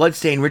Arcade,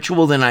 Bloodstain,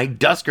 Ritual of the Night,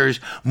 Duskers,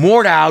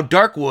 Mordau,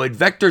 Darkwood,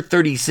 Vector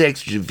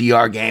 36, which is a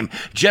VR game,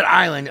 Jet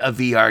Island, a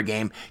VR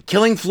game,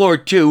 Killing Floor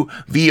 2,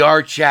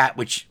 VR Chat,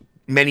 which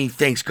many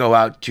thanks go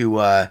out to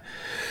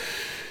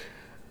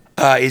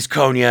is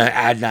Konya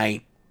Ad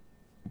Night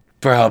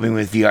for helping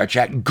with VR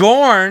Chat.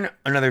 Gorn,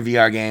 another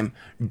VR game.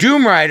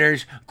 Doom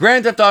Riders,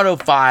 Grand Theft Auto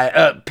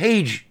 5,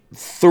 page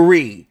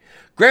 3.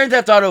 Grand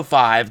Theft Auto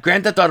 5,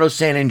 Grand Theft Auto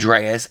San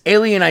Andreas,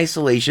 Alien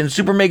Isolation,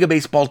 Super Mega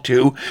Baseball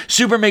 2,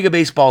 Super Mega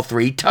Baseball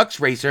 3, Tux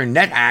Racer,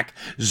 NetHack,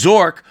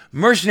 Zork,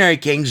 Mercenary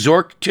King,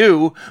 Zork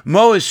 2,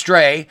 Mo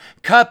Stray,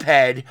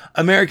 Cuphead,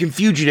 American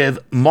Fugitive,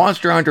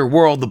 Monster Hunter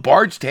World, The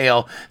Bard's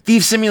Tale,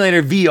 Thief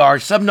Simulator VR,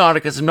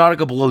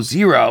 Subnautica Below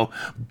Zero,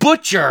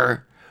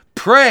 Butcher,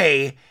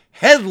 Prey,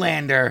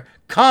 Headlander,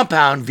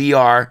 Compound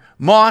VR,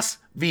 Moss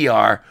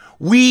VR,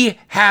 We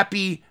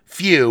Happy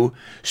Few,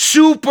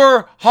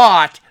 Super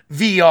Hot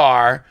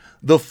VR,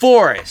 The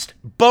Forest,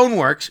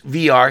 Boneworks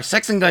VR,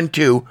 Sex and Gun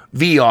 2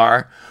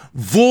 VR,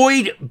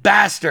 Void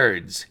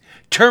Bastards,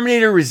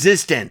 Terminator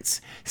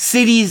Resistance,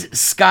 Cities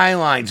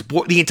Skylines,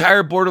 the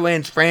entire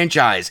Borderlands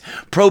franchise,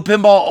 Pro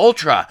Pinball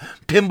Ultra,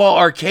 Pinball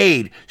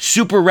Arcade,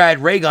 Super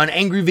Rad Raygun,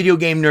 Angry Video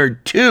Game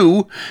Nerd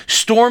 2,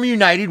 Storm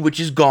United, which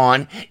is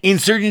gone,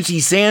 Insurgency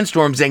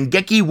Sandstorm,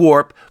 Zengeki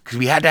Warp, because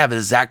we had to have a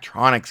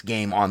Zachtronics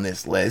game on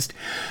this list,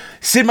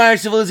 Sid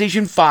Meier's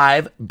Civilization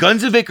 5,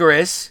 Guns of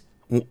Icarus.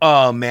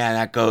 Oh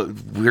man,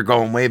 we're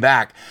going way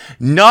back.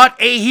 Not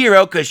a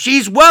Hero, cause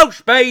she's Welsh,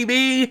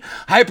 baby.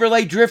 Hyper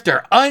Light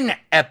Drifter,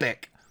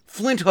 Unepic,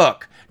 Flint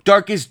Hook,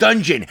 Darkest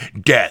Dungeon,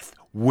 Death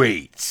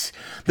Waits.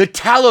 The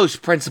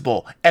Talos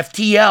Principle,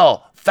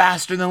 FTL,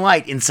 Faster Than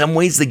Light, in some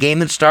ways the game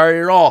that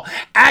started it all.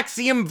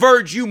 Axiom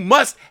Verge, You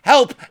Must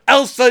Help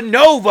Elsa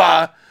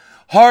Nova.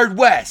 Hard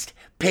West,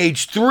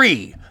 page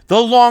 3.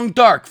 The Long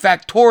Dark,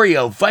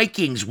 Factorio,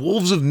 Vikings,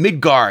 Wolves of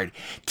Midgard,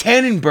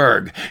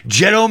 Tannenberg,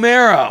 Jet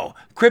Omero,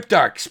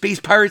 Cryptarch,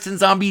 Space Pirates and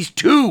Zombies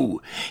 2,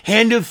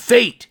 Hand of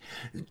Fate,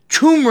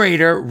 Tomb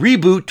Raider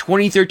Reboot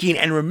 2013.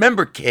 And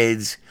remember,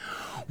 kids,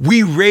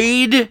 we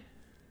raid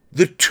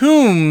the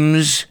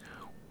tombs,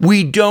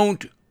 we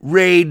don't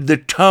raid the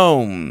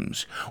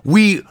tomes.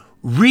 We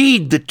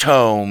read the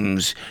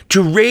tomes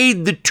to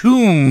raid the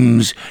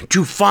tombs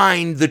to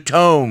find the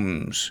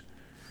tomes.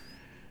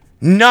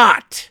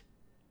 Not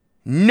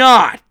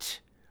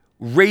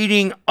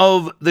raiding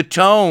of the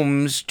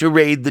tomes to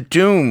raid the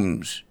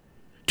tombs.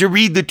 To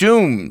read the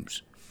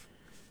tombs.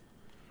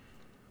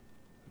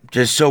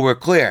 Just so we're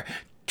clear.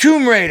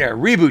 Tomb Raider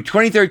Reboot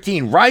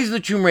 2013. Rise of the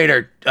Tomb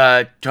Raider,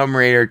 Tomb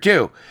Raider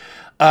 2.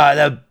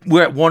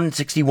 We're at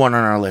 161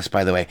 on our list,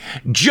 by the way.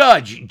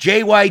 Judge,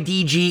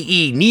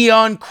 JYDGE,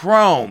 Neon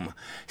Chrome,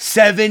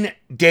 7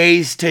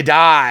 Days to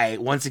Die,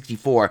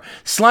 164.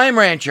 Slime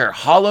Rancher,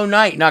 Hollow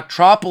Knight,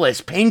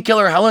 Noctropolis,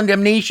 Painkiller, Hell and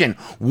Damnation,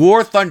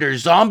 War Thunder,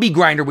 Zombie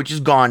Grinder, which is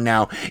gone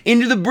now,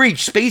 Into the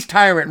Breach, Space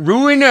Tyrant,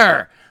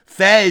 Ruiner,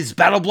 Fez,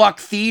 Battleblock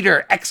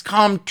Theater,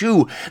 XCOM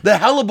 2, The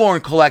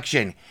Helleborn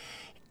Collection,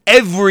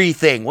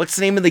 Everything. What's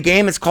the name of the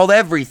game? It's called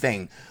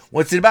Everything.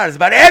 What's it about? It's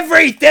about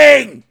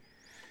everything!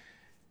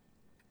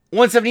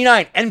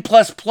 179, N++,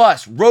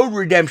 Road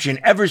Redemption,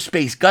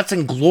 Everspace, Guts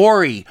and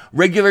Glory,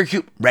 regular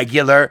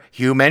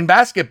human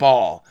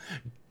basketball.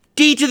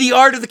 D to the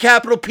art of the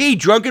capital P,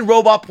 Drunken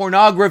Robot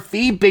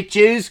Pornography,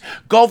 bitches,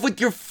 Golf with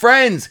Your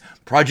Friends,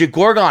 Project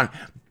Gorgon,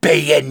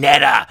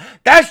 Bayonetta,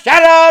 The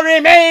Shadow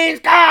Remains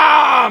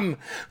Calm,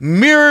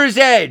 Mirror's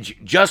Edge,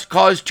 Just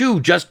Cause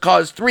 2, Just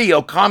Cause 3,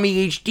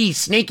 Okami HD,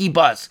 Snaky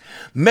Bus,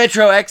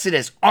 Metro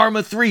Exodus,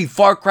 Arma 3,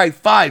 Far Cry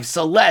 5,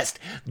 Celeste,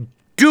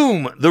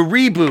 Doom, the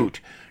reboot,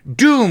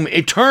 Doom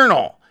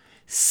Eternal,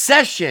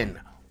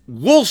 Session,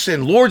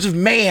 Wolfson, Lords of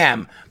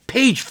Mayhem,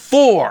 page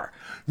 4,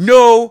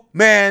 No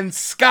Man's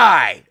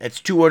Sky,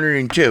 that's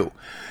 202,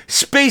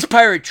 Space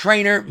Pirate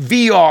Trainer,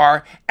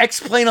 VR,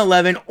 X-Plane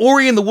 11,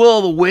 Ori and the Will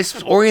of the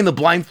Wisps, Ori and the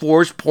Blind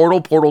Forest,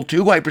 Portal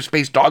 2,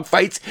 Hyperspace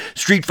Dogfights,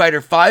 Street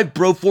Fighter 5,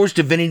 Broforce,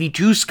 Divinity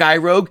 2,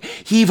 Skyrogue,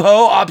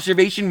 Heave-Ho,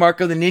 Observation,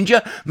 Marco the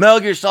Ninja, Metal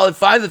Gear Solid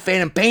 5, The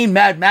Phantom Pain,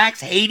 Mad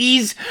Max,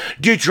 Hades,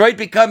 Detroit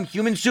Become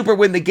Human, Super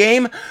Win the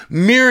Game,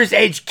 Mirror's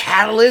Edge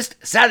Catalyst,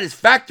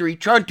 Satisfactory,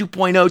 Tron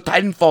 2.0,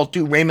 Titanfall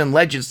 2, Rayman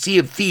Legends, Sea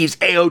of Thieves,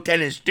 AO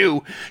Tennis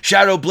 2,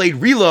 Shadow Blade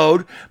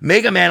Reload,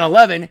 Mega Man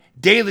 11,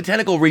 Day of the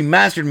Tentacle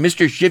Remastered,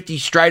 Mr. Shifty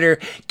Strider,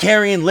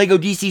 Carrion, Lego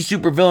DC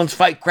Super Villains,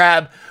 Fight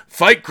Crab,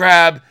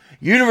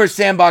 Universe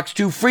Sandbox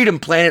 2, Freedom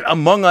Planet,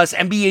 Among Us,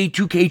 NBA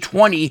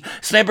 2K20,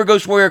 Sniper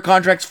Ghost Warrior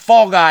Contracts,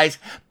 Fall Guys,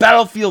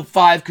 Battlefield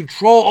 5,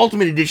 Control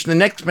Ultimate Edition, The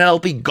Next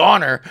Penelope,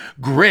 Goner,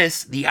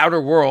 Gris, The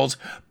Outer Worlds,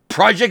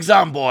 Project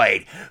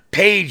Zomboid.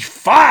 Page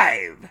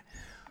 5,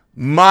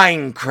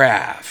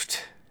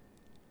 Minecraft.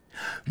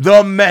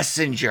 The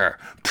Messenger,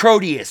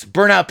 Proteus,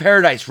 Burnout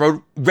Paradise,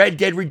 Red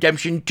Dead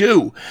Redemption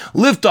 2,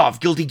 Liftoff,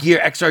 Guilty Gear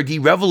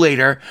XRD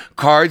Revelator,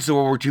 Cards, the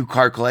World War II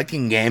card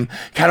collecting game,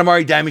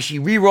 Katamari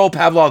Damacy Reroll,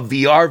 Pavlov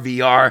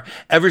VR,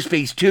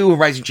 Everspace 2,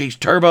 Horizon Chase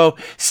Turbo,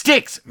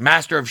 Styx,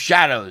 Master of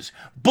Shadows,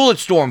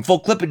 Bulletstorm, Full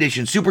Clip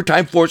Edition, Super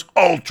Time Force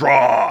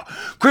Ultra,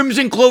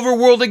 Crimson Clover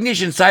World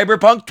Ignition,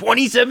 Cyberpunk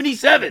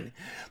 2077,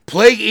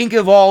 Plague Inc.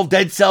 Evolved,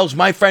 Dead Cells,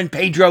 My Friend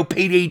Pedro,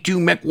 Payday 2,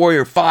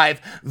 MechWarrior 5,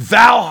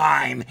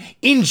 Valheim,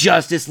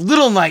 Injustice,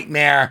 Little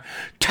Nightmare,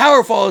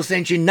 Towerfall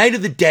Ascension, Night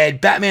of the Dead,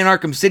 Batman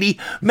Arkham City,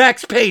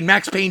 Max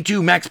Payne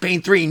 2, Max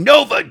Payne 3,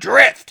 Nova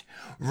Drift,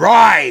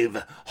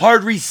 Rive,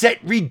 Hard Reset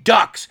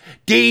Redux,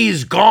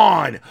 Days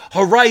Gone,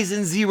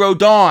 Horizon Zero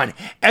Dawn,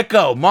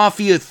 Echo,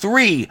 Mafia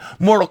 3,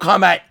 Mortal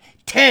Kombat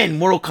 10,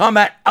 Mortal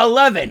Kombat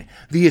 11,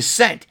 The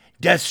Ascent,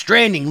 Death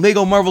Stranding,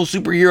 Lego Marvel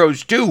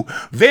Superheroes 2,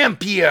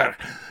 Vampire,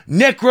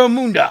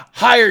 Necromunda,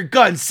 Hired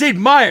Gun, Sid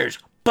Meier's,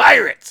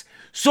 Pirates,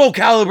 Soul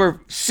Calibur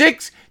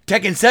 6,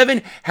 Tekken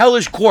 7,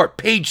 Hellish Corp,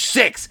 Page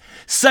 6,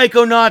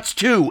 Psychonauts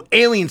 2,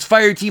 Aliens,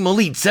 Fireteam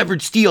Elite,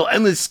 Severed Steel,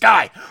 Endless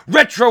Sky,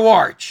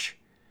 RetroArch,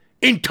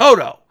 In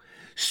Toto,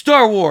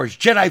 Star Wars,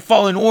 Jedi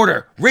Fallen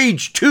Order,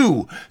 Rage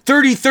 2,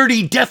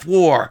 3030 Death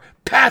War,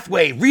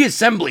 Pathway,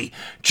 Reassembly,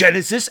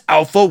 Genesis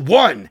Alpha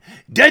 1,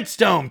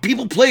 Deadstone,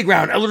 People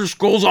Playground, Elder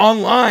Scrolls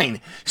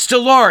Online,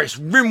 Stellaris,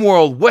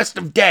 RimWorld, West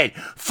of Dead,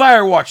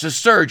 Firewatch, The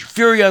Surge,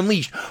 Fury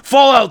Unleashed,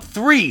 Fallout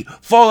 3,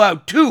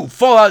 Fallout 2,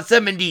 Fallout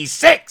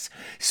 76,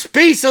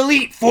 Space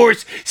Elite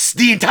Force,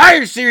 the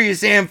entire Serious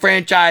Sam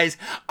franchise,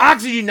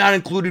 Oxygen Not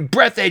Included,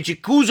 Breath Edge,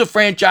 Yakuza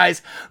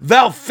franchise,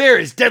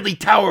 Valfaris, Deadly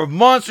Tower of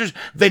Monsters,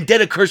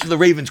 Vendetta, Curse of the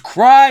Raven's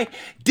Cry,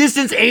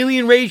 Distance,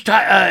 Alien Rage,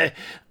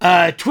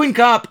 Twin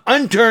Cop,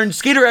 Unturned,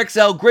 Skater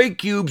XL, Grey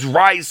Cubes,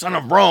 Rise, Son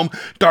of Rome,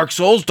 Dark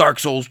Souls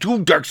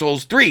 2, Dark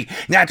Souls 3,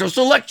 Natural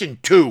Selection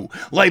 2,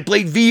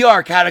 Lightblade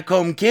VR,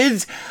 Catacomb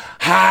Kids,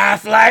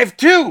 Half-Life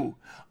 2,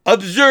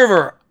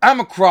 Observer,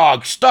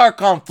 Amakrog, Star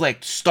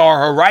Conflict,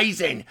 Star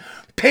Horizon,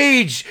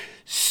 Page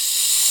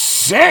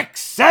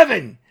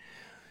 7,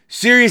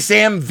 Serious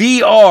Sam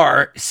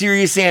VR,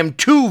 Serious Sam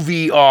 2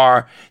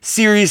 VR,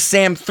 Serious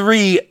Sam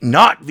 3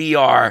 not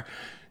VR,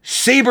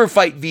 Saber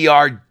Fight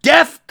VR,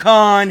 DEF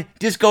CON,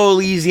 Disco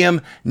Elysium,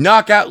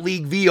 Knockout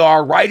League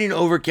VR, Raiden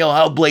Overkill,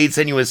 Hellblade,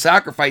 Senua's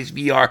Sacrifice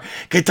VR,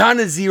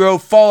 Katana Zero,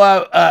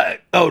 Fallout,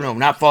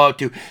 not Fallout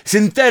 2,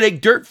 Synthetic,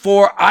 Dirt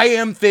 4, I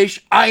Am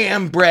Fish, I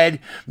Am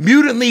Bread,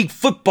 Mutant League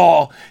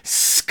Football,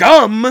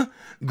 Scum,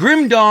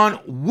 Grim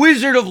Dawn,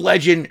 Wizard of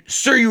Legend,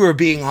 Sir You Are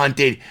Being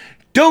Hunted,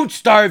 Don't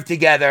Starve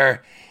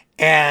Together,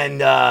 and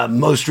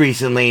most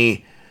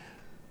recently,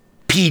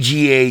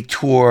 PGA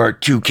Tour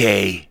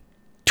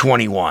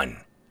 2K21,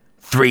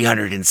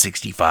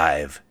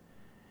 365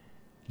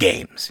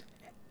 games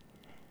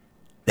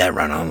that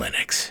run on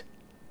Linux.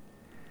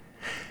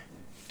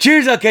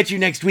 Cheers, I'll catch you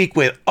next week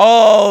with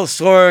all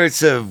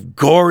sorts of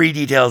gory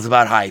details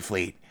about Hive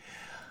Fleet.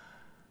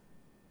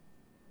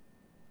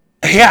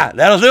 Yeah,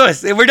 that'll do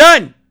us. We're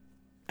done.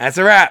 That's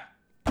a wrap.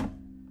 4 or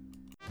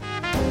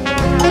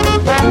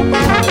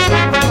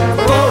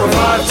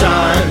 5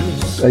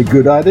 times. A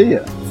good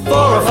idea. 4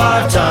 or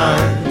 5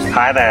 times.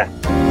 Hi there.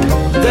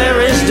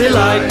 There is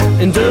delight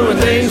in doing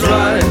things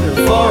right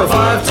 4 or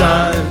 5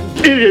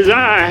 times. It is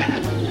I,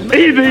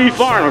 E.B.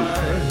 Farnham.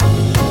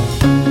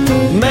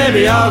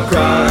 Maybe I'll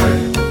cry,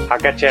 I'll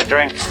get you a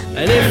drink.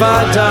 and if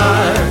I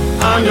die,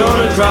 I'm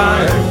gonna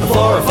cry 4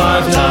 or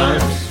 5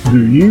 times.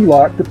 Do you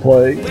like to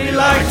play? We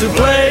like to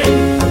play,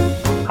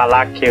 I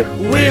like you.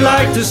 we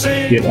like to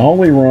sing, It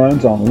only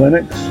runs on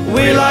Linux.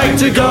 we like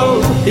to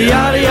go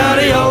yada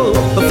yada yo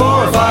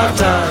 4 or 5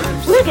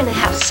 times. We're gonna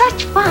have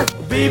such fun.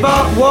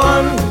 Bebop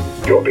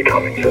 1, You're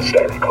becoming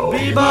hysterical.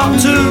 Bebop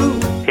 2,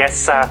 Yes,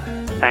 sir.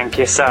 Thank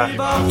you, sir.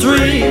 Bebop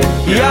 3,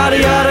 yada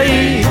yada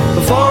e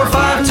 4 or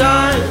 5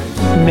 times.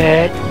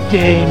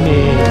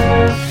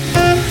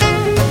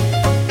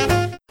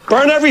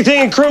 Burn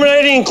everything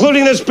incriminating,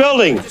 including this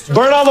building.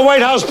 Burn all the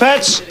White House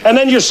pets, and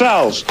then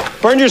yourselves.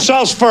 Burn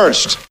yourselves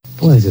first.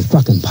 Boy, this is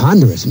fucking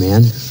ponderous,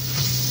 man.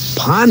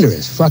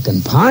 Ponderous,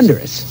 fucking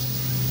ponderous.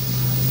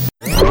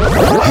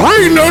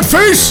 Hey,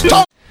 Nutface!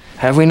 Stop!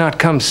 Have we not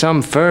come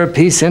some fur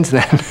piece since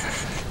then?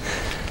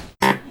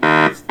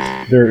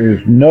 There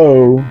is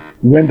no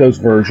Windows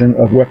version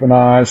of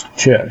weaponized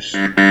chess.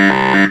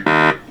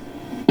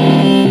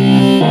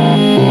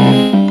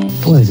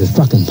 Boy, this is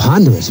fucking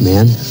ponderous,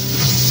 man.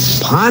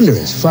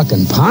 Ponderous,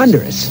 fucking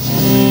ponderous.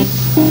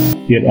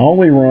 It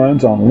only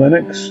runs on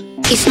Linux.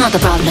 It's not a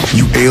problem.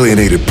 You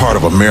alienated part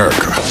of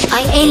America.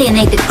 I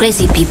alienated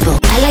crazy people.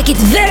 I like it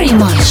very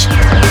much.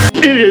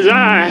 It is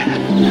I,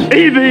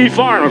 E.B.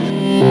 Farnham.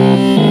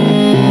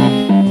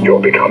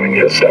 You're becoming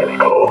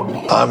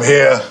hysterical. I'm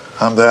here.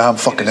 I'm there, I'm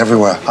fucking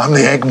everywhere. I'm the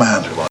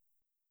Eggman.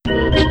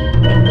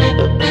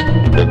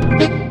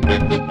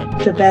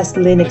 The Best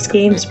Linux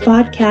Games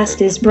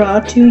podcast is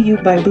brought to you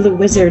by Blue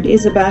Wizard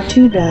is About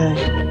to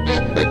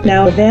Die.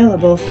 Now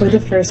available for the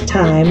first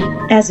time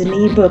as an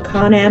ebook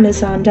on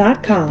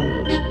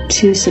Amazon.com.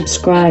 To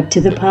subscribe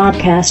to the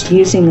podcast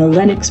using a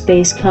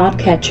Linux-based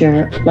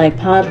podcatcher like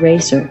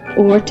Podracer,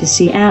 or to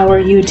see our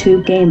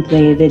YouTube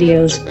gameplay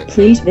videos,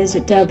 please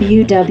visit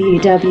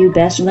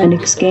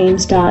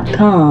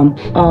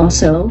www.bestlinuxgames.com.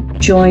 Also,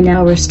 join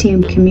our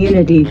Steam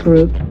community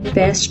group,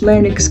 Best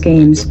Linux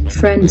Games,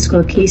 Friends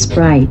Cookie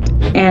Sprite,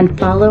 and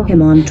follow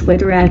him on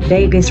Twitter at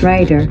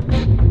VegasWriter.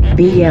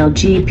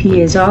 BLGP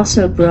is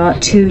also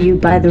brought to you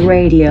by the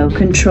Radio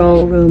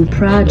Control Room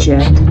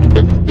Project.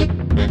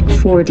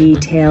 For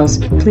details,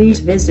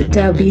 please visit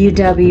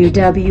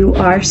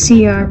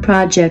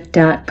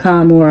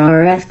www.rcrproject.com or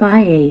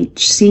rfihc.com.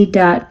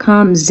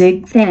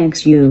 Zig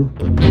thanks you.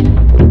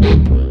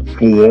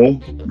 For all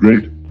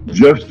great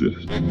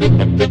justice.